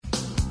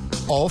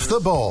Off the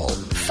Ball.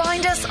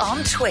 Find us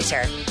on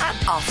Twitter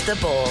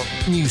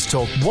 @OffTheBall. News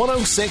Talk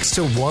 106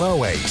 to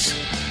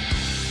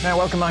 108. Now,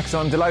 welcome back. So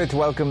I'm delighted to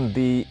welcome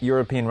the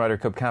European Ryder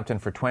Cup captain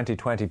for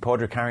 2020,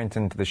 Pádraig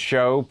Harrington, to the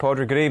show.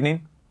 Pádraig, good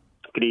evening.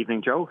 Good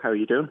evening, Joe. How are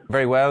you doing?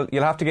 Very well.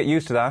 You'll have to get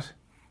used to that.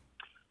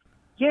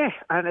 Yeah,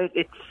 and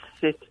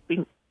it's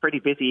been pretty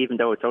busy, even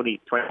though it's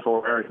only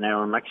 24 hours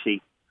now. I'm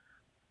actually,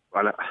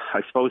 well,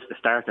 I suppose to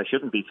start, I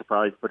shouldn't be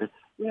surprised, but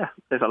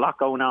there's a lot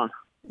going on.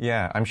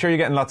 Yeah, I'm sure you're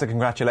getting lots of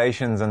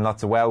congratulations and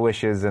lots of well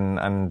wishes, and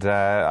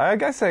I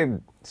guess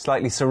a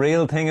slightly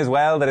surreal thing as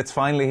well, that it's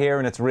finally here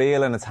and it's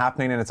real and it's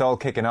happening and it's all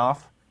kicking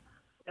off.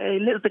 A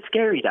little bit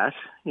scary, that.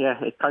 Yeah,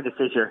 it kind of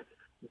says you're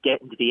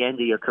getting to the end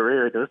of your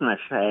career, doesn't it?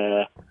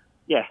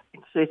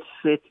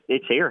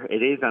 It's here.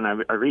 It is, and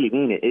I really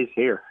mean it is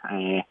here.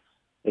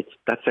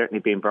 That's certainly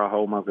been brought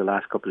home over the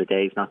last couple of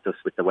days, not just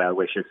with the well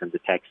wishes and the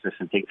texts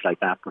and things like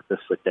that, but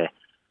just with the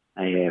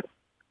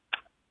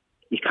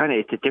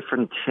it's a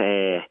different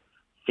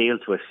feel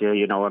to it.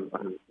 You know, I'm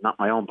not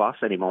my own boss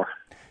anymore.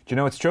 Do you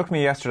know, it struck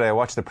me yesterday, I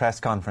watched the press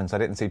conference, I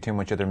didn't see too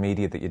much other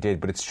media that you did,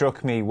 but it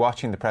struck me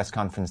watching the press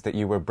conference that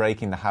you were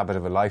breaking the habit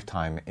of a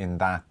lifetime, in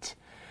that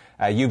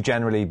you've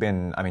generally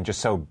been, just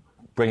so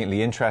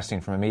brilliantly interesting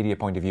from a media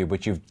point of view,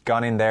 but you've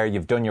gone in there,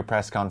 you've done your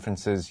press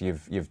conferences,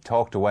 you've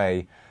talked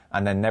away,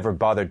 and then never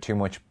bothered too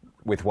much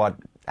with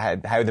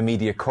how the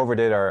media covered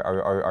it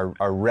or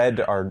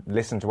read or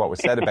listened to what was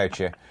said about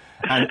you.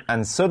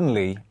 And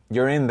suddenly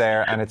you're in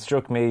there, and it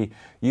struck me,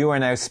 you are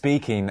now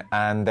speaking,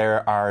 and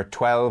there are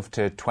 12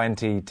 to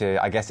 20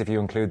 to, I guess if you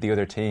include the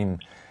other team,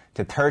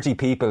 to 30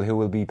 people who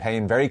will be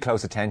paying very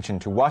close attention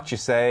to what you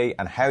say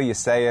and how you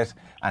say it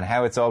and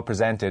how it's all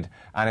presented.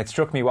 And it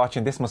struck me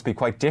watching, this must be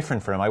quite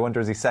different for him. I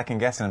wonder, is he second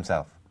guessing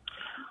himself?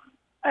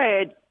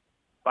 I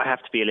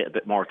have to be a little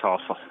bit more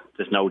thoughtful.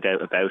 There's no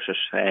doubt about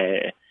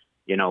it.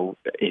 You know,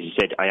 as you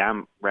said, I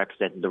am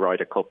representing the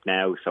Ryder Cup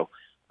now, so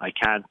I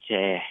can't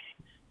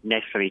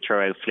necessarily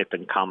throw out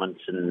flippant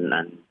comments and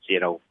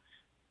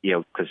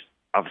because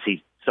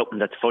obviously something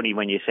that's funny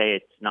when you say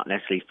it's not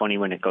necessarily funny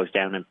when it goes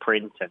down in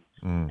print,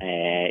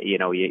 and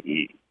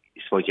you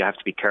suppose you have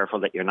to be careful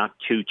that you're not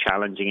too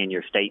challenging in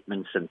your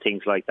statements and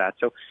things like that.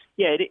 So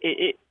yeah,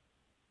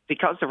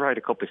 because the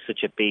Ryder Cup is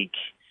such a big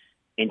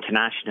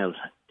international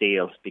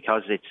deal,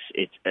 because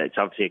it's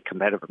obviously a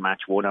competitive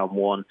match,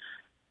 1-on-1.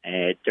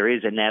 There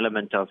is an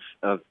element of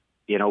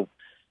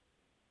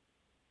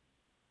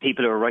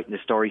people who are writing the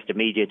stories, the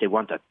media, they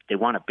want a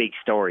big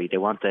story, they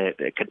want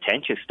a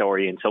contentious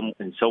story in some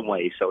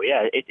ways. So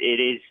yeah,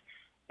 it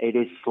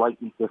is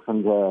slightly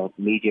different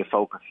media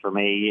focus for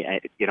me.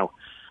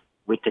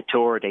 With the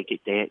tour,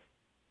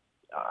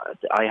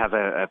 I have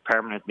a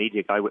permanent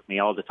media guy with me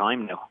all the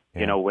time now.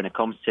 Yeah. When it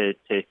comes to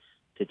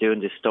doing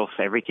this stuff,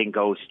 everything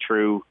goes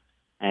through.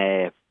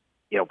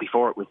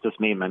 Before it was just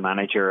me and my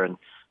manager, and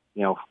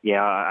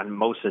and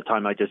most of the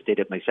time I just did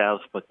it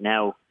myself. But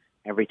now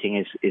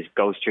everything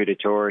goes through the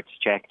tour. It's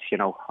checked.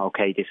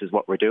 Okay, this is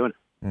what we're doing.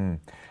 And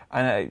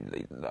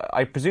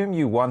I presume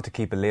you want to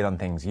keep a lid on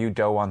things. You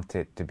don't want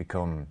it to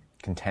become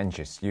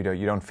contentious. You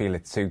don't feel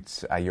it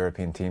suits a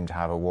European team to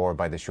have a war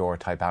by the shore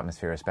type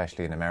atmosphere,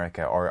 especially in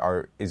America.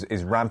 Or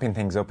is ramping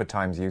things up at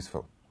times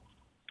useful?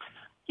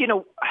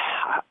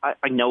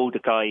 I know the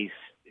guys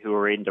who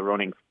are in the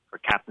running for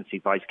captaincy,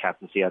 vice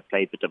captaincy. I've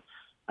played with them,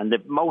 and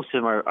most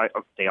of them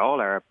they all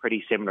are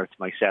pretty similar to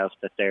myself.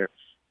 That they're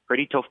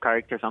pretty tough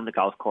characters on the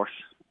golf course.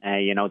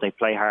 They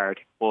play hard,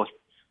 but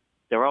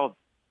they're all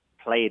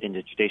played in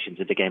the traditions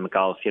of the game of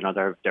golf.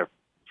 They're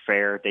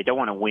fair. They don't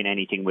want to win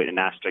anything with an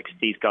asterisk.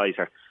 These guys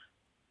are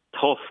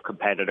tough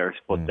competitors,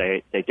 but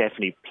they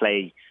definitely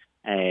play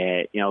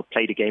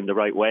the game the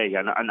right way.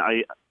 And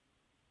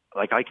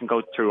I can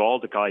go through all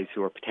the guys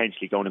who are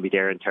potentially going to be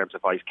there in terms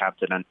of vice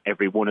captain, and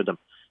every one of them.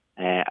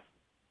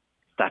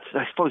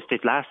 I suppose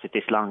they've lasted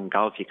this long in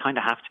golf. You kind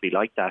of have to be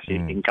like that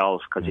in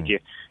golf, because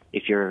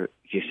if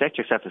you set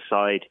yourself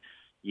aside,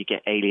 you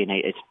get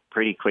alienated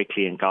pretty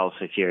quickly in golf.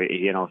 If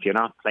you're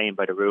not playing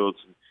by the rules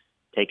and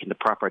taking the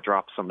proper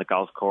drops on the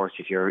golf course,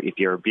 if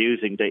you're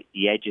abusing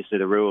the edges of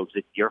the rules,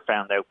 you're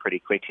found out pretty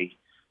quickly.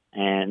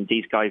 And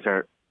these guys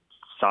are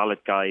solid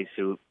guys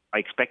who I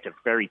expect a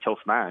very tough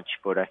match,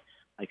 but I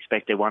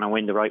expect they want to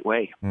win the right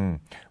way.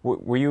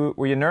 Were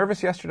you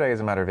nervous yesterday, as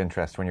a matter of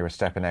interest, when you were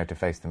stepping out to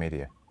face the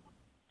media?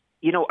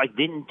 I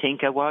didn't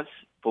think I was,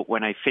 but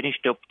when I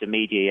finished up the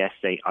media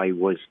yesterday, I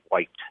was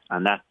wiped,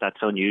 and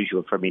that's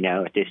unusual for me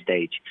now at this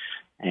stage.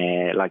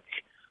 I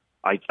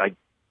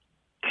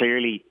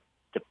clearly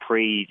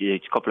a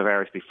couple of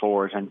hours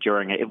before it and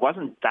during it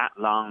wasn't that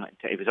long.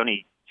 It was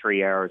only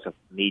 3 hours of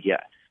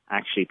media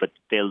actually, but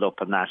build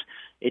up on that.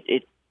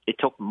 It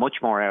took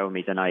much more out of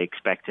me than I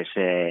expected.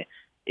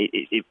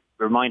 It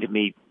reminded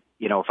me,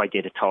 if I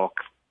did a talk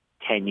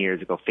 10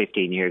 years ago,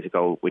 15 years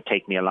ago, it would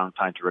take me a long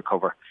time to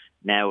recover.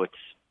 Now it's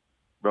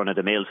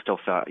run-of-the-mill stuff.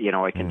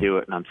 I can do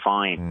it and I'm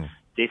fine.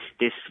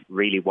 This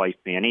really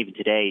wiped me. And even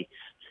today,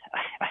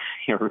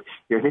 your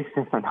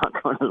listeners are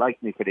not going to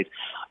like me for this,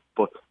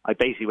 but I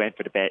basically went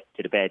to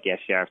the bed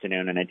yesterday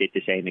afternoon, and I did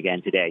the same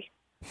again today.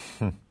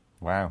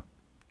 Wow.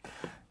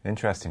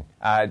 Interesting.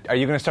 Are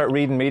you going to start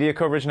reading media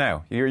coverage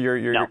now?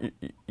 No.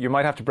 You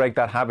might have to break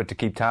that habit to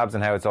keep tabs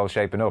on how it's all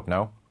shaping up,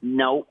 no?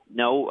 No,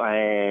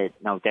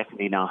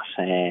 definitely not.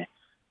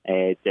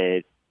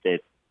 The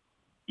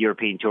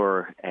European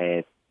Tour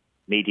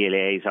media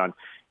liaison,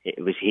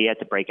 he had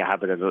to break a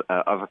habit of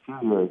a few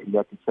years. He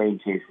had to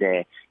change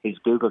his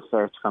Google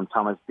search from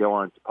Thomas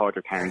Bjorn to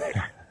Pádraig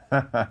Harrington.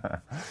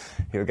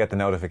 He'll get the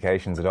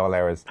notifications at all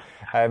hours.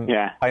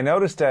 Yeah. I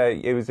noticed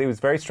it was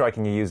very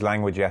striking. You used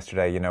language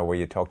yesterday, where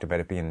you talked about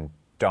it being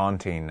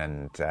daunting,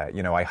 and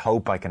I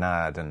hope I can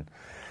add, and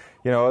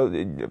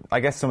I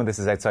guess some of this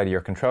is outside of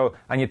your control.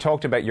 And you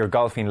talked about your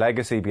golfing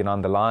legacy being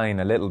on the line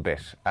a little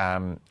bit.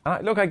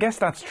 Look, I guess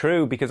that's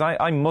true, because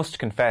I must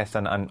confess,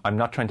 and I'm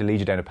not trying to lead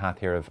you down a path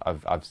here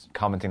of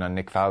commenting on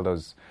Nick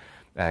Faldo's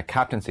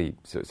captaincy,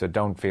 so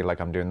don't feel like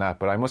I'm doing that.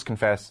 But I must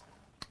confess,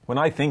 when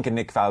I think of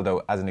Nick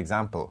Faldo as an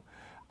example,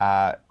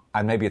 and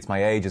maybe it's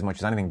my age as much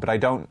as anything, but I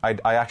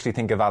actually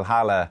think of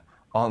Valhalla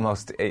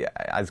almost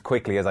as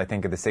quickly as I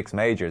think of the six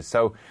majors.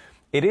 So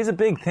it is a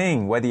big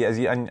thing, whether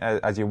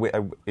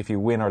if you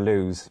win or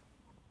lose.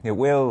 It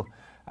will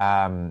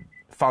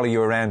follow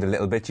you around a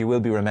little bit. You will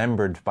be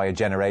remembered by a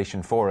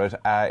generation for it.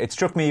 It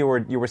struck me you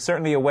were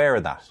certainly aware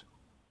of that.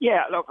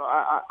 Yeah, look,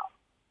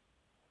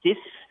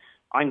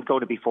 I'm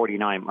going to be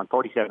 49. I'm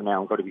 47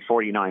 now. I'm going to be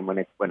 49 when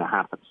it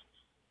happens.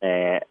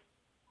 And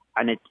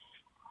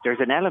there's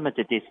an element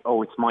of this.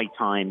 Oh, it's my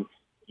time.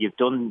 You've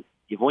won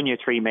your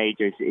three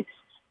majors. It's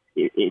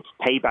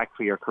payback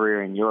for your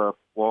career in Europe.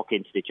 Walk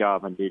into the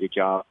job and do the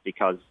job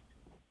because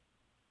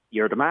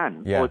you're the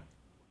man. Yeah. But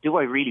do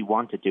I really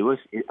want to do it?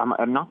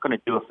 I'm not going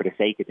to do it for the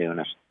sake of doing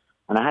it.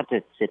 And I had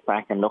to sit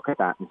back and look at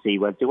that and see,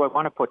 well, do I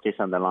want to put this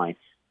on the line?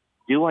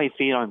 Do I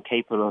feel I'm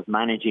capable of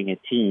managing a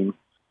team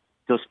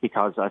just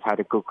because I've had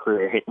a good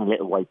career hitting a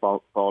little white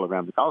ball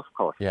around the golf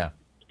course? Yeah.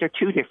 They're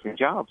two different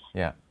jobs.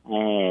 Yeah.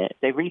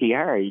 They really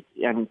are.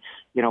 And,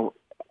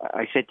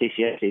 I said this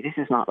yesterday, this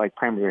is not like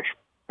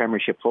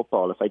Premiership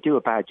football. If I do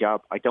a bad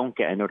job, I don't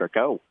get another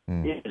go.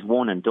 It is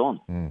one and done.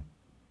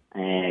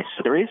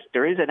 So there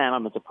is an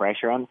element of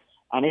pressure on.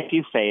 And if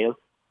you fail,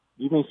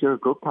 even if you're a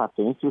good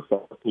captain, if you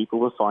fail, people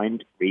will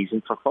find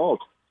reason for fault.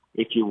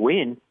 If you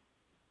win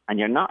and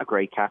you're not a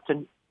great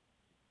captain,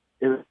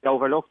 it's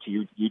overlooked.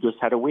 You just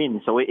had a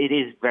win. So it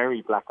is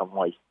very black and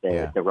white,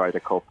 the Ryder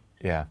Cup.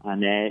 Yeah.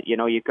 And,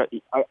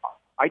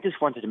 I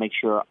just wanted to make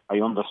sure I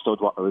understood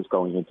what I was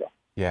going into.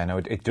 Yeah, no,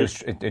 it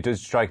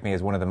does strike me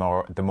as one of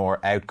the more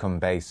outcome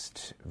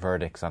based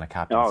verdicts on a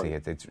captaincy.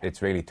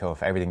 It's really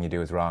tough. Everything you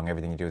do is wrong.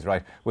 Everything you do is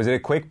right. Was it a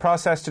quick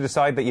process to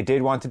decide that you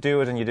did want to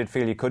do it and you did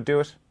feel you could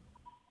do it?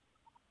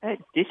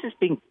 This is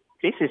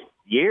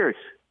years,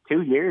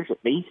 2 years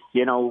at least.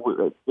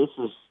 This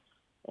is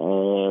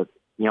I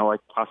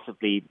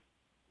possibly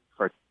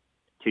for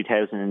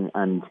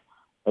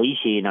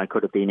 2018 I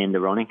could have been in the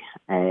running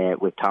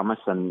with Thomas,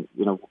 and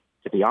to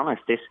be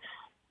honest,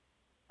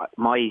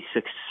 my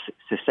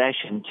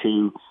succession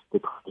to the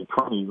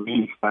 2020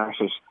 really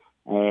started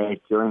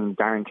during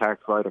Darren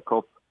Clark's Ryder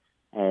Cup.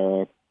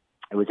 It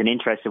was an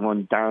interesting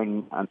one.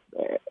 Darren and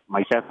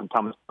myself and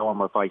Thomas Dorn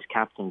were vice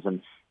captains,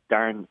 and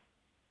Darren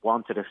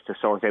wanted us to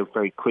sort out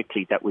very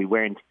quickly that we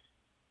weren't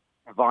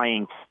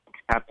vying for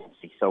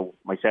captaincy. So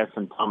myself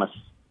and Thomas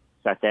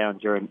sat down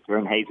during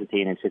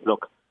Hazeltine and said,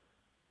 look,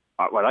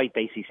 what I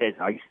basically said,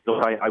 I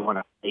want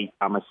to play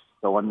Thomas,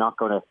 so I'm not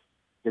going to.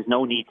 There's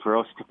no need for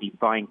us to be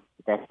buying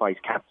the best vice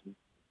captain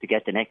to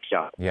get the next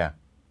job. Yeah.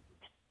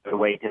 The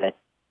way to let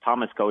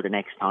Thomas go the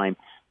next time.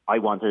 I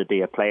wanted to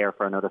be a player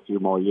for another few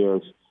more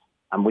years,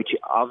 and which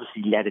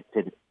obviously led it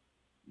to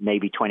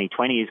maybe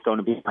 2020 is going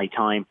to be my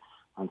time.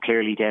 And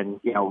clearly then,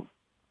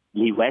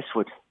 Lee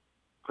Westwood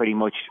pretty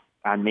much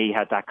and me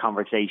had that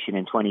conversation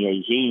in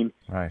 2018.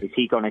 Right. Is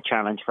he going to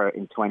challenge for it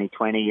in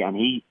 2020? And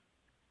he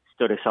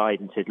stood aside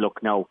and said,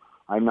 look, no,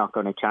 I'm not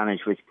going to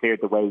challenge, which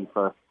cleared the way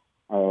for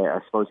I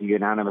suppose a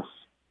unanimous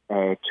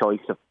choice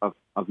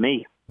of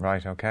me.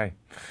 Right, okay.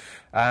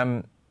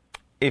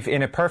 If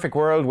in a perfect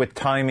world with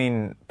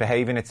timing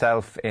behaving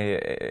itself,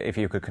 if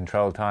you could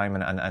control time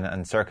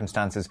and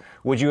circumstances,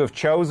 would you have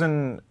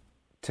chosen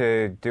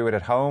to do it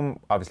at home?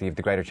 Obviously you have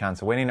the greater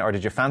chance of winning, or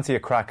did you fancy a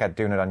crack at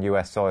doing it on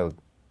US soil?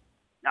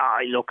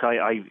 Look,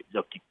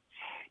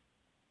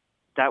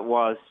 that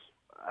was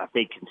a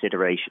big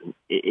consideration.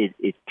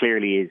 It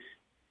clearly is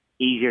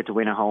easier to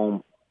win at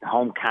home. The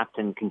home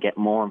captain can get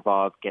more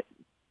involved,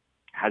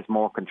 has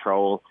more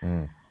control.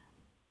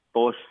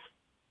 But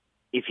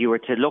if you were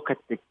to look at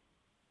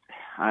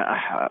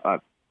I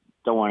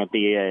don't want to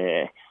be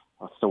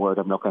what's the word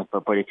I'm looking for,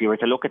 but if you were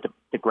to look at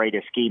the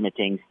greater scheme of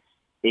things,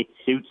 it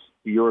suits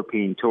the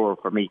European Tour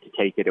for me to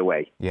take it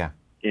away. Yeah.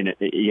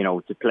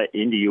 To play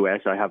in the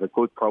US, I have a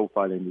good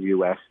profile in the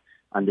US,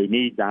 and they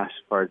need that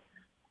for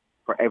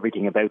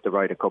everything about the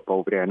Ryder Cup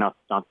over there. Not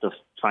just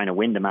trying to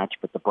win the match,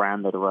 but the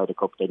brand of the Ryder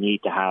Cup. They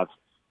need to have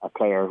a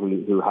player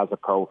who has a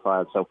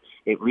profile. So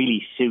it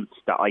really suits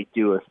that I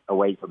do it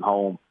away from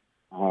home.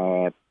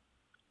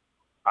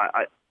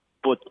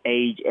 but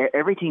age,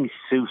 everything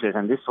suited,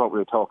 and this is what we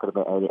were talking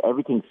about earlier.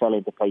 Everything fell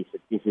into place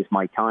that this is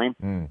my time.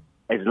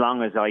 As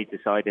long as I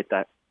decided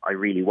that I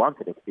really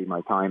wanted it to be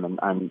my time,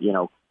 and you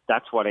know,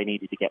 that's what I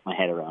needed to get my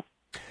head around.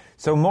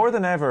 So more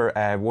than ever,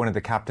 one of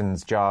the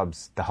captain's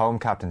jobs, the home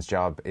captain's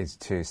job, is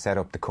to set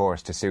up the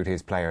course to suit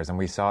his players. And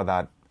we saw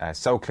that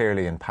so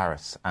clearly in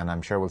Paris, and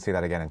I'm sure we'll see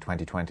that again in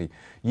 2020.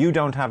 You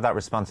don't have that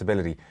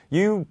responsibility.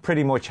 You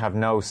pretty much have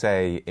no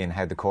say in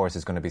how the course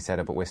is going to be set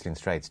up at Whistling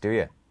Straits, do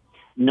you?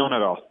 None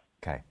at all.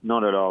 Okay.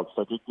 None at all.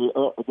 So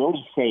the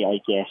only say, I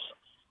guess,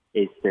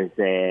 is there's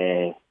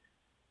a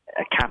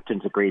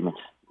captain's agreement,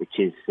 which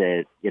is,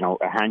 a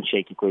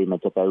handshake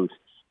agreement about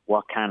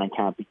what can and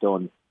can't be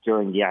done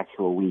during the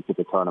actual week of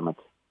the tournament.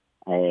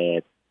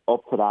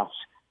 Up to that,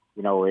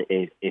 you know,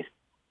 if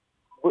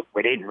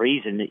within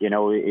reason, you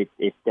know,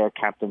 if their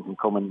captains can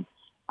come and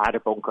add a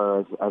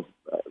bunker as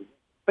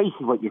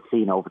basically what you've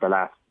seen over the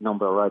last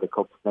number of Ryder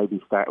Cups,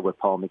 maybe started with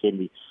Paul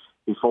McGinley.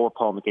 Before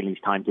Paul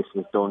McGinley's time, this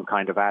was done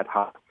kind of ad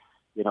hoc.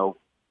 You know,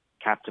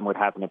 captain would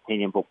have an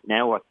opinion, but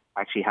now what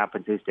actually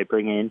happens is they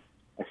bring in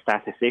a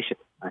statistician,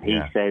 and he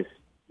says,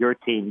 your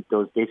team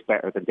does this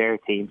better than their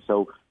team,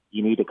 so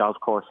you need a golf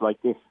course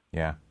like this.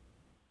 Yeah.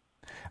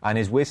 And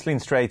is Whistling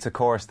Straits a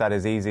course that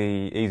is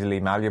easily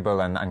malleable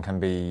and can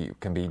be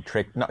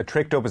tricked? Not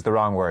tricked up is the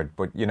wrong word,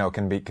 but you know,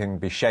 can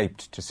be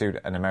shaped to suit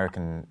an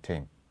American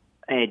team?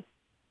 I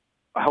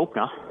hope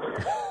not.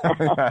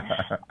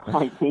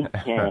 I think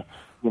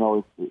you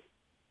know,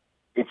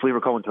 if we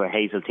were going to a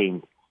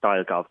Hazeltine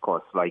style golf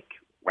course, like,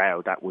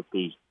 wow, that's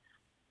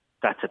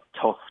a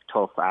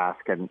tough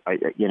ask, and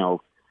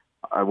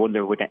I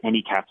wonder would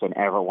any captain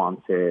ever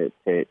want to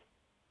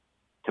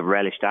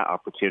relish that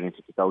opportunity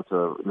to go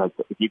to, like,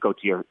 if you go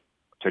to your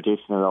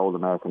traditional old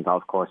American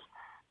golf course,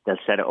 they'll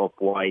set it up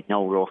wide,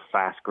 no rough,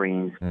 fast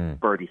greens,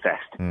 birdie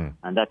fest,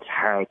 and that's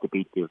hard to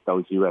beat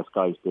those US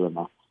guys doing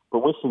that.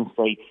 But Whistling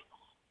Straits,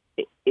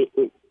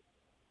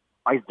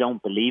 I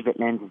don't believe it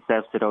lends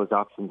itself to those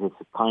options.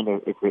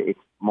 It's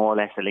more or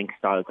less a link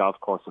style golf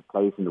course that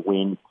plays in the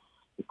wind.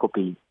 It could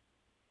be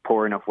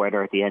poor enough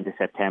weather at the end of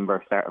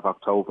September, start of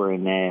October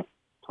in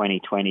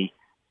 2020.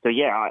 So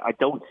yeah, I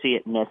don't see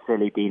it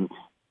necessarily being.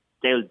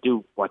 They'll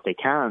do what they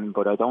can,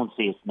 but I don't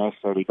see it's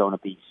necessarily going to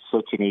be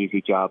such an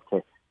easy job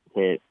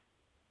to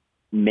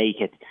make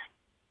it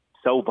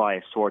so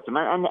biased towards them.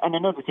 And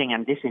another thing,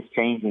 and this is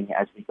changing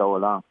as we go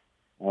along.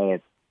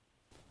 I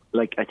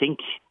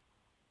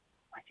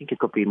think it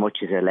could be much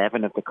as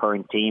 11 of the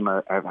current team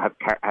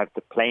have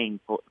the playing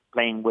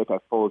with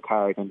a full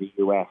card in the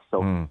US.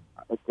 So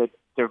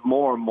there's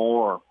more and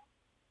more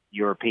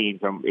Europeans.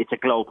 It's a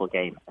global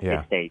game at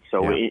this stage.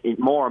 So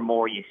more and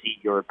more you see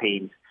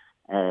Europeans.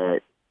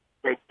 The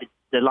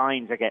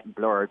lines are getting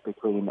blurred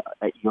between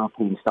a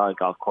European style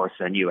golf course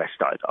and US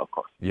style golf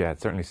course. Yeah,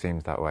 it certainly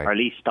seems that way. Or at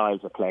least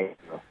styles of play.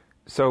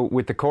 So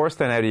with the course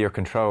then out of your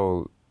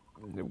control,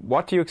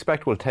 what do you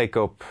expect will take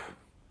up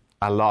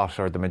a lot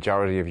or the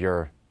majority of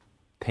your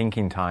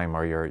thinking time,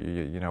 or your,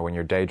 when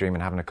you're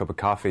daydreaming, having a cup of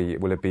coffee?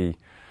 Will it be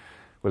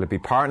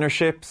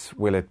partnerships?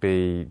 Will it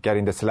be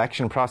getting the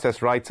selection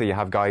process right, so you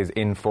have guys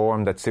in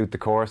form that suit the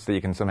course, that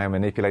you can somehow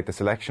manipulate the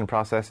selection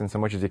process in so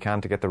much as you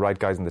can to get the right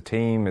guys in the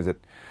team? Is it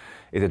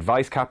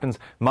vice captains?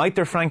 Might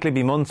there frankly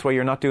be months where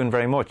you're not doing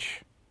very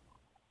much?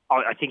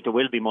 I think there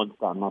will be months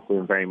that I'm not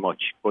doing very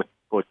much, but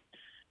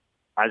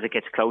as it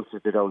gets closer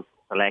to those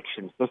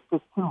selections, there's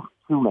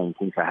two main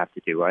things I have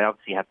to do. I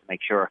obviously have to make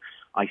sure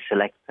I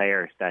select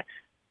players that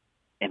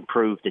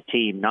improve the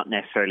team, not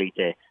necessarily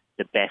the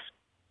best,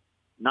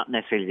 not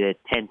necessarily the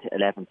 10 to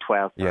 11,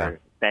 12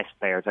 best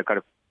players. I've got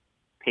to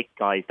pick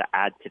guys that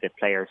add to the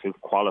players who've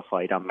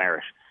qualified on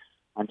merit.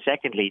 And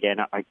secondly, then,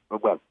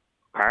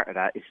 part of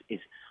that is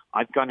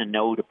I've got to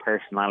know the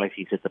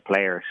personalities of the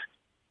players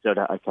so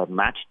that I can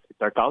match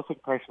their golfing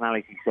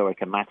personalities, so I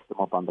can match them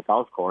up on the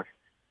golf course,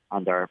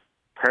 and their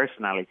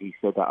personalities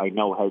so that I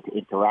know how to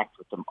interact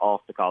with them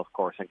off the golf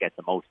course and get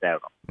the most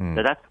out of them.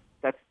 So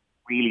that's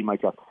really my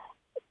job.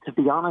 To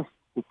be honest,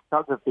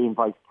 because of being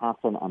vice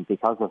captain and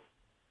because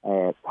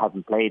of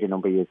having played a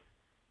number of years,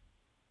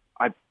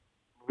 I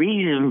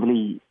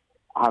reasonably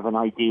have an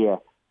idea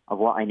of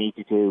what I need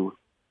to do,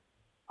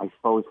 I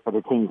suppose, for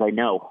the things I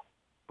know.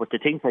 But the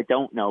things I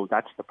don't know,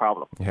 that's the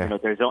problem. Yeah.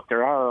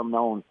 There are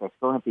unknowns. There's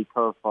going to be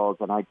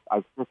curveballs, and I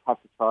just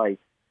have to try.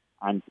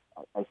 And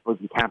I suppose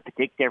you can't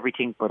predict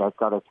everything, but I've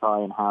got to try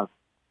and have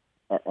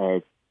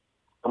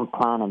some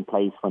plan in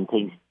place when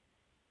things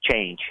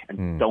change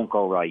and don't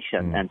go right.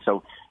 And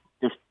so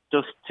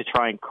just to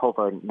try and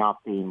cover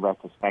not being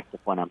retrospective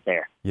when I'm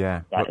there.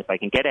 Yeah. That if I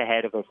can get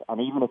ahead of it,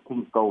 and even if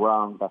things go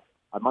wrong, that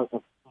I might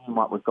have seen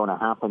what was going to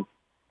happen,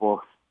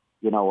 but,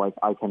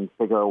 I can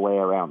figure a way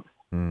around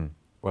it.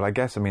 Well, I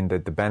guess,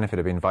 the benefit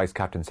of being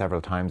vice-captain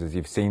several times is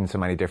you've seen so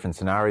many different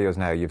scenarios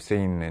now. You've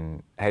seen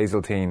in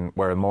Hazeltine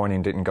where a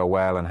morning didn't go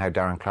well and how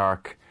Darren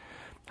Clark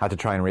had to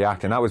try and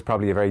react, and that was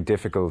probably a very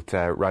difficult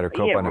Ryder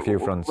Cup on a few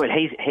fronts. Well,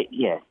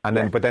 yeah. And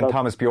then, but then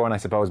Thomas Bjorn, I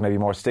suppose, maybe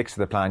more sticks to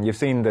the plan. You've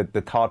seen the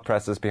thought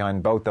process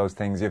behind both those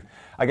things.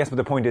 I guess, but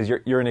the point is,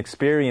 you're an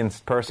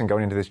experienced person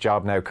going into this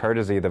job now,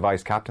 courtesy of the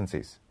vice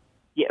captaincies.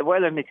 Yeah,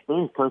 well, I'm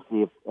experienced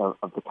courtesy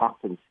of the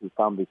captains who've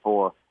gone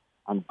before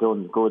and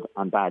done good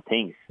and bad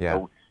things. Yeah.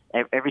 So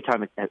every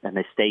time a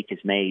mistake is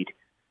made,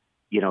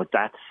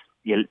 that's.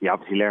 You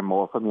obviously learn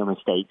more from your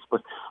mistakes,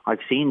 but I've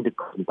seen the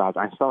good and bad.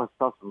 I saw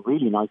some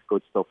really nice,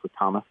 good stuff with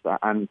Thomas,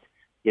 and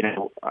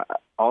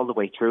all the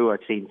way through, I've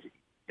seen.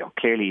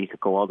 Clearly, you could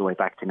go all the way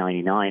back to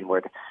 '99,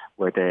 where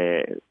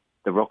the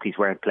rookies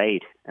weren't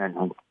played,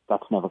 and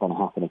that's never going to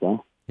happen again.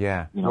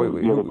 Yeah,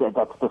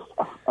 that's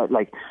just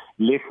like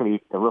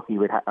literally the rookie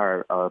would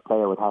or a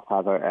player would have to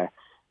have a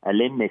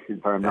limb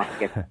missing for him not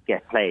to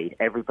get played.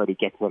 Everybody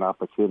gets an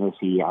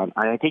opportunity, and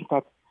I think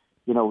that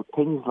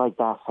things like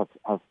that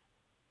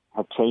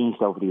have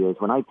changed over the years.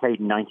 When I played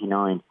in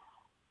 '99,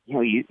 you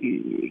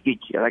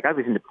like I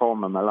was in the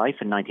form of my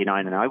life in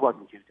 '99, and I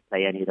wasn't due to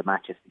play any of the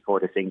matches before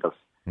the singles,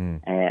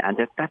 and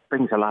that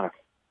brings a lot of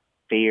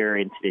fear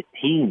into the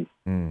team.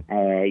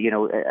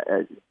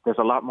 There's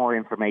a lot more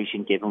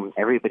information given.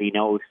 Everybody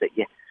knows that.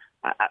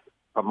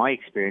 From my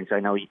experience,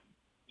 I know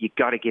you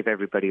got to give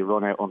everybody a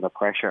run out under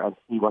pressure and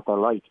see what they're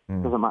like.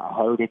 Doesn't matter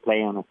how they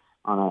play on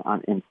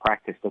in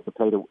practice. They can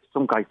play.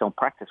 Some guys don't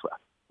practice well.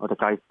 Other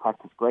guys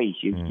practice great.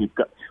 You've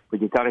got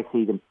to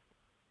see them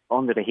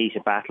under the heat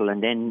of battle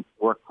and then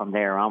work from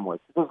there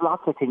onwards. There's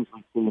lots of things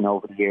we've seen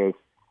over the years,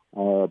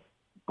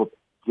 but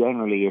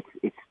generally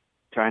it's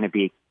trying to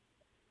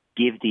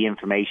give the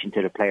information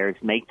to the players,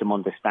 make them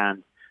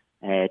understand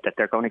that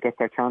they're going to get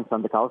their chance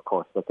on the golf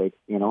course. That they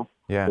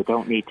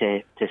don't need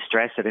to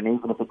stress it, and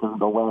even if it doesn't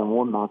go well in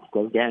one match,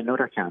 they'll get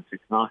another chance.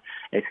 It's not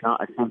as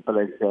simple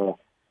as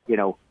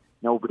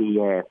nobody.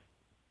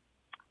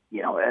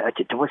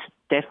 There was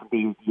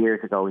definitely years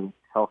ago in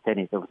soft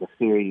tennis there was a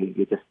fear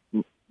you're just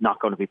not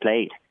going to be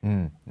played.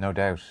 No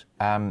doubt.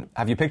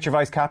 Have you picked your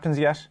vice captains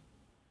yet?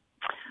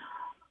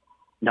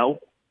 No.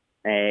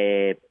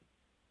 I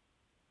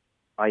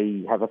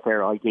have a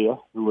fair idea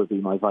who will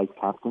be my vice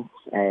captains.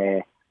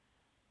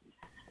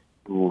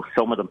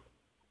 Some of them,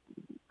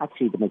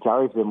 actually the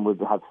majority of them would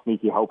have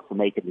sneaky hopes of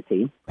making the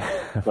team.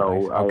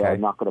 So right, okay.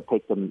 I'm not going to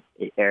pick them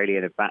early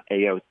in advance,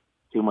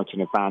 too much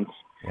in advance.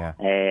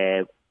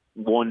 Yeah.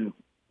 One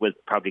will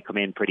probably come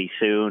in pretty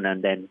soon,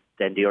 and then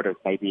the others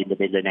maybe in the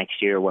middle of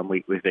next year when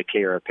we have a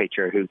clearer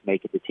picture of who's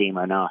making the team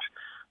or not.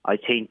 I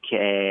think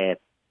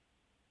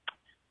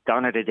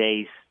gone are the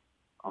days,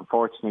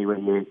 unfortunately,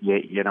 when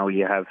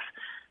you have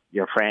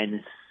your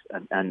friends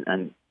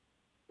and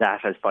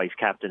that as vice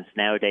captains.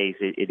 Nowadays,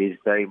 it is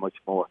very much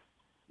more.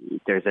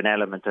 There's an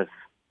element of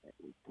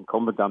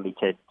incumbent on me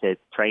to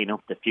train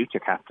up the future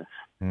captains.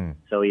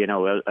 So a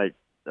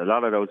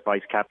lot of those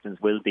vice captains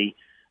will be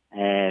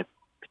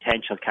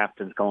potential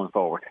captains going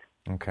forward.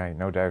 Okay,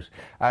 no doubt.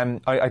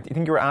 I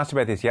think you were asked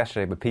about this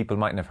yesterday, but people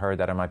mightn't have heard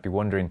that or might be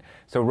wondering.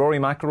 So Rory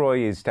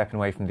McIlroy is stepping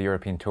away from the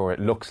European Tour, it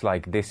looks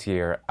like, this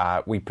year.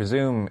 We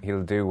presume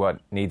he'll do what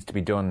needs to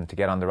be done to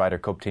get on the Ryder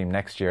Cup team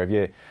next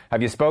year.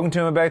 Have you spoken to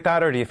him about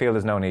that, or do you feel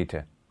there's no need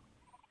to?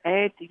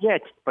 It's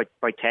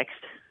by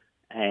text.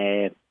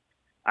 And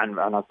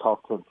I've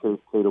talked to him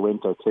through the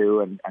winter too,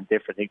 and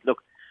different things.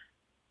 Look,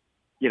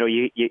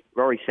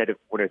 Rory said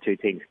one or two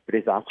things, but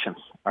his actions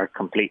are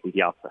completely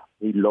the opposite.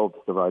 He loves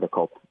the Ryder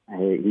Cup.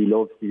 He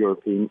loves the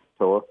European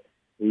Tour.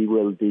 He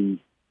will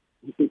be.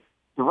 The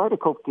Ryder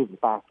Cup gives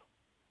back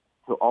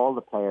to all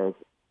the players,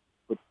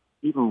 but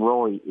even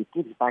Rory, it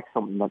gives back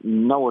something that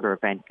no other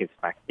event gives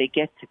back. They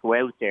get to go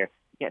out there,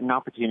 get an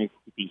opportunity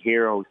to be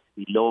heroes,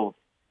 to be loved.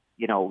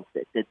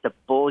 The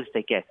buzz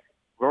they get.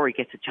 Rory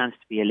gets a chance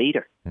to be a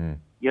leader.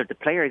 The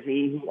players,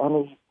 he's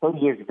 30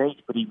 years of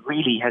age, but he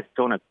really has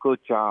done a good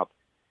job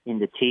in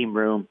the team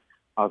room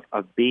of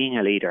being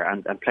a leader,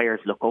 and players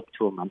look up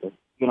to him, and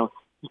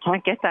you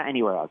can't get that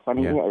anywhere else. I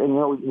mean,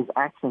 his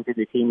actions in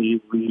the team, he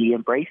really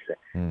embraced it.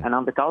 And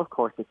on the golf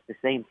course, it's the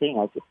same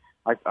thing.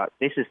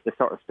 This is the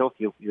sort of stuff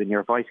you and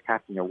your vice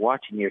captain, you're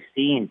watching, you're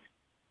seeing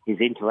his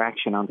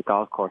interaction on the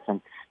golf course,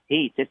 and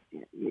he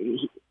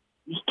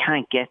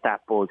can't get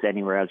that buzz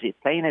anywhere else. He's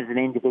playing as an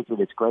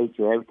individual, it's great,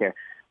 you're out there,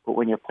 but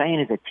when you're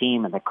playing as a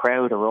team and the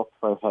crowd are up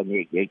for it, and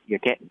you're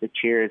getting the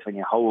cheers when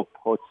you hold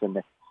putts,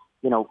 and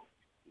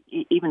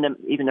even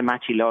the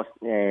match he lost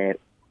in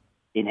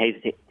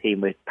his team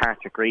with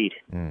Pádraig Reed,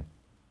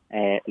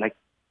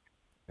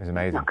 it's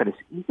amazing.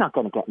 He's not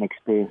going to get an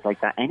experience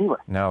like that anywhere.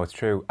 No, it's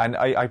true. And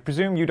I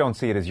presume you don't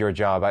see it as your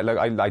job.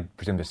 I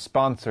presume there's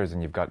sponsors,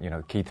 and you've got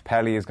Keith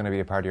Pelly is going to be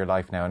a part of your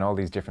life now, and all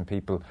these different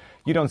people.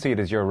 You don't see it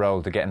as your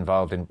role to get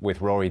involved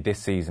with Rory this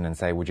season and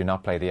say, would you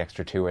not play the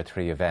extra 2 or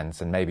 3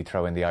 events and maybe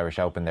throw in the Irish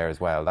Open there as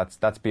well?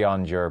 That's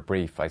beyond your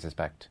brief, I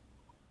suspect.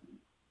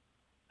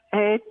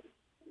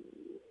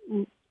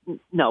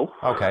 No.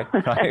 Okay.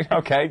 Right.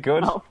 Okay.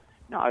 Good. No,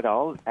 not at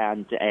all.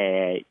 And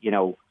I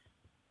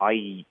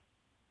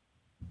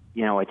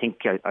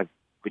think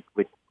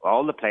with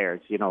all the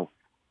players,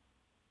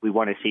 we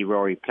want to see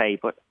Rory play,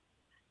 but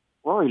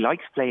Rory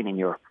likes playing in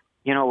Europe.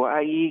 You know,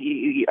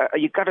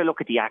 you've got to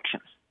look at the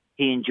actions.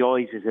 He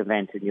enjoys his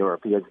events in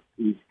Europe.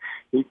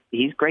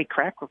 He's great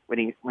crack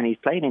when he's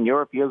playing in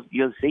Europe.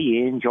 You'll see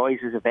he enjoys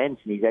his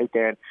events and he's out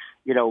there. And,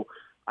 you know,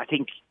 I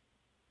think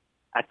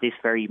at this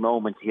very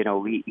moment, you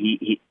know,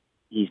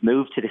 he's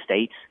moved to the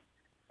States.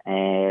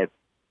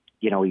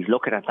 You know, he's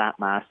looking at that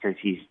Masters.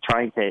 He's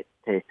trying to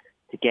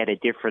get a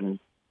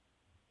different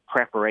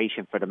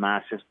preparation for the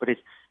Masters, but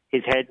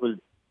his head will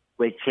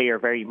clear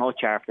very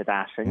much after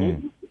that.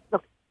 And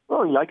look,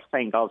 well, he likes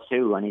playing golf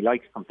too, and he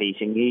likes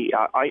competing.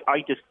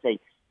 I just say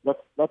let's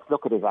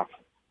look at his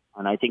actions,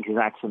 and I think his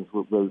actions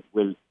will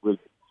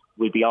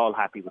be all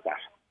happy with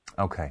that.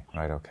 Okay,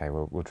 right. Okay,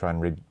 we'll try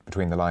and read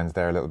between the lines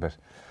there a little bit.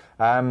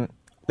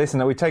 Listen,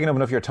 now we've taken up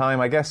enough of your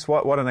time. I guess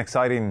what an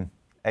exciting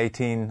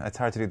 18. It's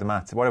hard to do the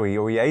maths. What are we?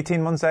 Are we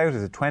 18 months out?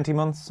 Is it 20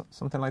 months?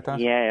 Something like that?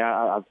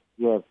 Yeah,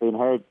 I've been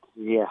heard.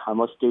 Yeah, I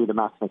must do the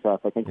maths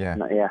myself. I think. Yeah.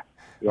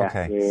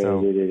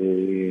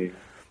 Okay.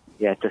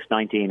 Just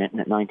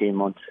 19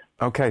 months.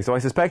 Okay, so I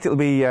suspect it'll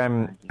be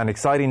an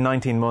exciting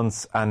 19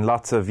 months and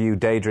lots of you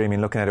daydreaming,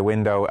 looking out a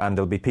window, and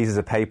there'll be pieces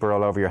of paper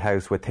all over your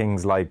house with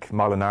things like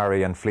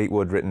Molinari and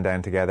Fleetwood written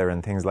down together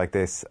and things like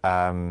this.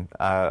 So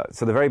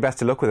the very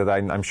best of luck with it.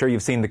 I'm sure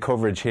you've seen the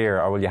coverage here,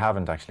 or well, you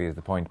haven't actually, is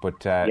the point.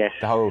 But yes.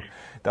 the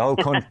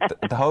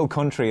whole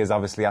country is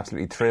obviously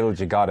absolutely thrilled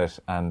you got it,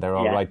 and they're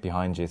all right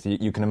behind you. So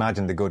you can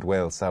imagine the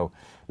goodwill. So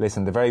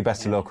listen, the very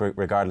best of luck,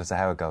 regardless of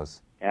how it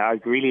goes. Yeah,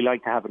 I'd really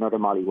like to have another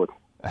Mollywood.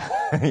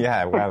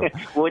 Yeah, well.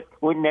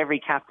 Wouldn't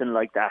every captain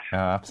like that? Oh,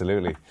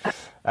 absolutely.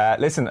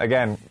 Listen,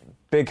 again,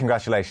 big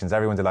congratulations.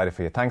 Everyone's delighted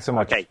for you. Thanks so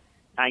much. Okay,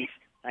 thanks,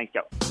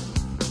 Joe.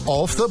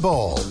 Off the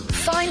Ball.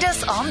 Find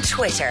us on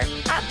Twitter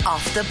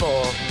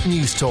 @OffTheBall.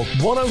 News Talk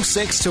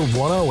 106 to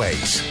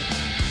 108.